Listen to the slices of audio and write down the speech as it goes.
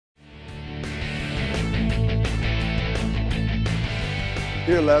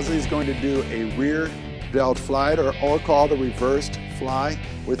Here, Leslie's going to do a rear delt fly, or called a reversed fly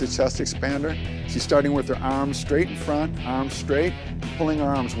with the chest expander. She's starting with her arms straight in front, arms straight, pulling her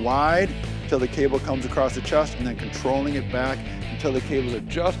arms wide until the cable comes across the chest, and then controlling it back until the cables are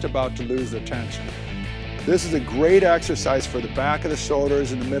just about to lose their tension. This is a great exercise for the back of the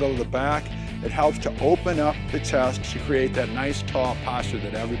shoulders and the middle of the back. It helps to open up the chest to create that nice tall posture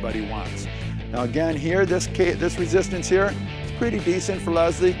that everybody wants. Now again, here, this resistance here, it's pretty decent for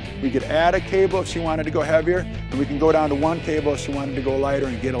Leslie. We could add a cable if she wanted to go heavier, and we can go down to one cable if she wanted to go lighter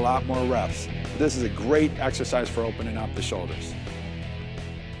and get a lot more reps. This is a great exercise for opening up the shoulders.